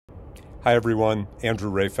Hi everyone,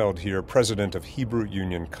 Andrew Rehfeld here, president of Hebrew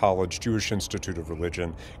Union College, Jewish Institute of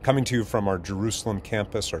Religion, coming to you from our Jerusalem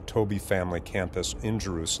campus, our Toby family campus in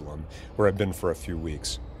Jerusalem, where I've been for a few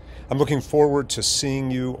weeks. I'm looking forward to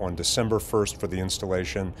seeing you on December 1st for the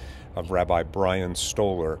installation of Rabbi Rabbi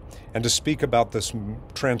Stoller, and to speak about this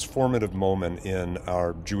transformative moment in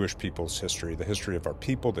our Jewish people's history, the history of our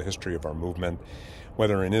people, the history of our movement.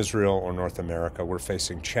 Whether in Israel or North America, we're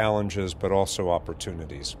facing challenges, but also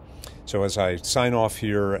opportunities. So as I sign off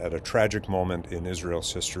here at a tragic moment in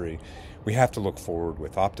Israel's history, we have to look forward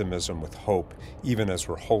with optimism, with hope, even as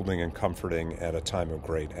we're holding and comforting at a time of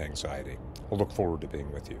great anxiety. I'll look forward to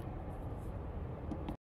being with you.